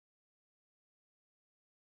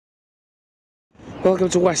Welcome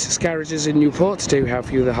to Wessex Garages in Newport. Today we have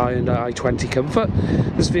for you the Hyundai I20 Comfort.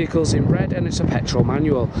 This vehicle's in red and it's a petrol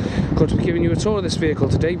manual. I'm going to be giving you a tour of this vehicle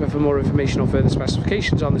today, but for more information or further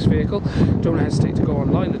specifications on this vehicle, don't hesitate to go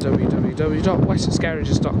online at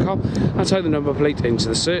www.wessexgarages.com and type the number plate into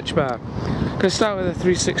the search bar. I'm going to start with a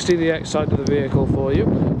 360 the outside of the vehicle for you.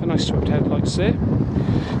 A nice swept headlights there.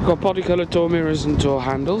 You've got body coloured door mirrors and door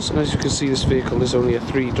handles, and as you can see this vehicle is only a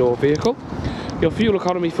 3-door vehicle. Your fuel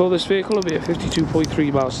economy for this vehicle will be at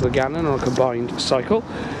 52.3 miles to the gallon on a combined cycle.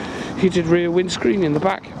 Heated rear windscreen in the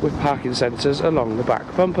back with parking sensors along the back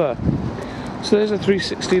bumper. So there's a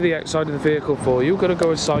 360 the outside of the vehicle for you. Going to go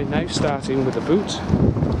inside now, starting with the boot.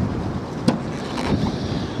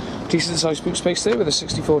 Decent sized boot space there with a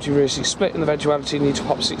 60-40 rear seat split. In the eventuality you need to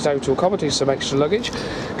pop seats out to accommodate some extra luggage.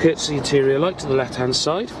 Courtesy interior light to the left hand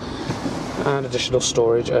side and additional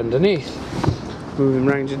storage underneath. Moving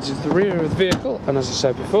round into the rear of the vehicle, and as I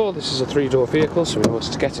said before, this is a 3-door vehicle, so in order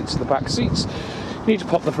to get into the back seats you need to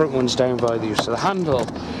pop the front ones down by the use of the handle.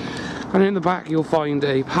 And in the back you'll find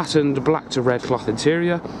a patterned black to red cloth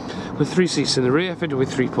interior with 3 seats in the rear, fitted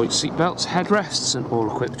with 3-point seat belts, headrests, and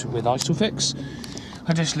all equipped with Isofix.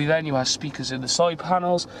 Additionally then you have speakers in the side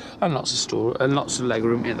panels and lots of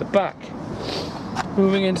legroom in the back.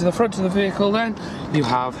 Moving into the front of the vehicle then, you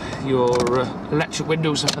have your electric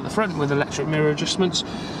windows up at the front with electric mirror adjustments,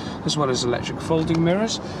 as well as electric folding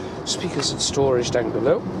mirrors, speakers and storage down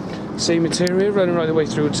below. Same interior running right the way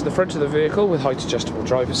through into the front of the vehicle with height adjustable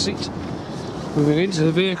driver's seat. Moving into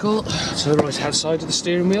the vehicle, to the right hand side of the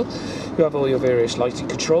steering wheel, you have all your various lighting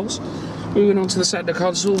controls. Moving on to the centre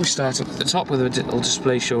console, we start up at the top with a digital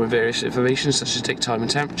display showing various information such as date time and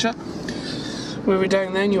temperature. Moving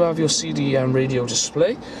down then you have your CD and radio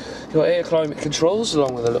display, your air climate controls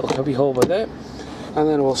along with a little cubby holder there, and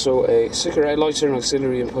then also a cigarette lighter and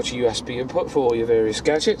auxiliary input USB input for all your various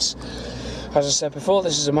gadgets. As I said before,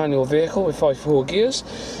 this is a manual vehicle with 5 gears,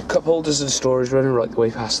 cup holders and storage running right the way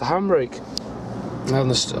past the handbrake. On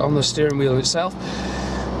the steering wheel itself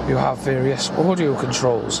you have various audio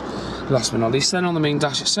controls. Last but not least then, on the main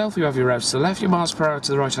dash itself you have your revs to the left, your miles per hour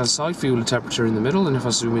to the right hand side, fuel and temperature in the middle, and if I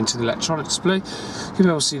zoom into the electronic display you'll be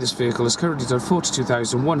able to see this vehicle has currently done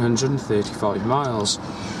 42,135 miles.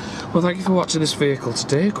 Well, thank you for watching this vehicle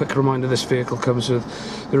today. A quick reminder, this vehicle comes with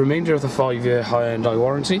the remainder of the 5-year Hyundai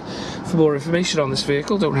warranty. For more information on this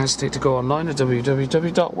vehicle, don't hesitate to go online at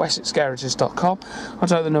www.wessexgarages.com or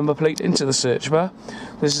type the number plate into the search bar.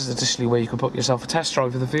 This is additionally where you can book yourself a test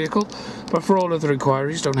drive of the vehicle. But for all other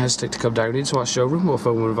inquiries, don't hesitate to come down into our showroom or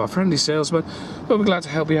phone one of our friendly salesmen. We'll be glad to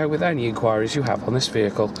help you out with any inquiries you have on this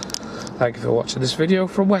vehicle. Thank you for watching this video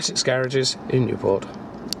from Wessex Garages in Newport.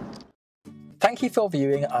 Thank you for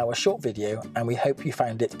viewing our short video, and we hope you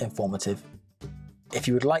found it informative. If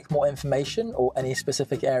you would like more information or any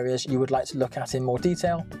specific areas you would like to look at in more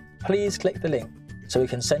detail, please click the link so we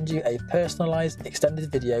can send you a personalised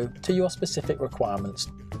extended video to your specific requirements.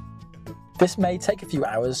 This may take a few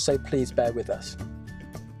hours, so please bear with us.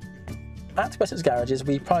 At Wessex Garages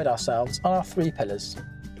we pride ourselves on our 3 pillars: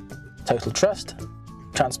 total trust,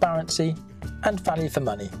 transparency and value for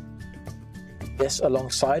money. This,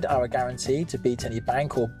 alongside our guarantee to beat any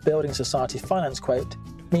bank or building society finance quote,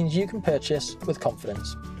 means you can purchase with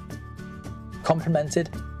confidence. Complemented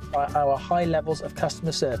by our high levels of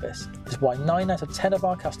customer service is why 9 out of 10 of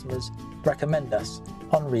our customers recommend us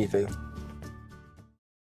on review.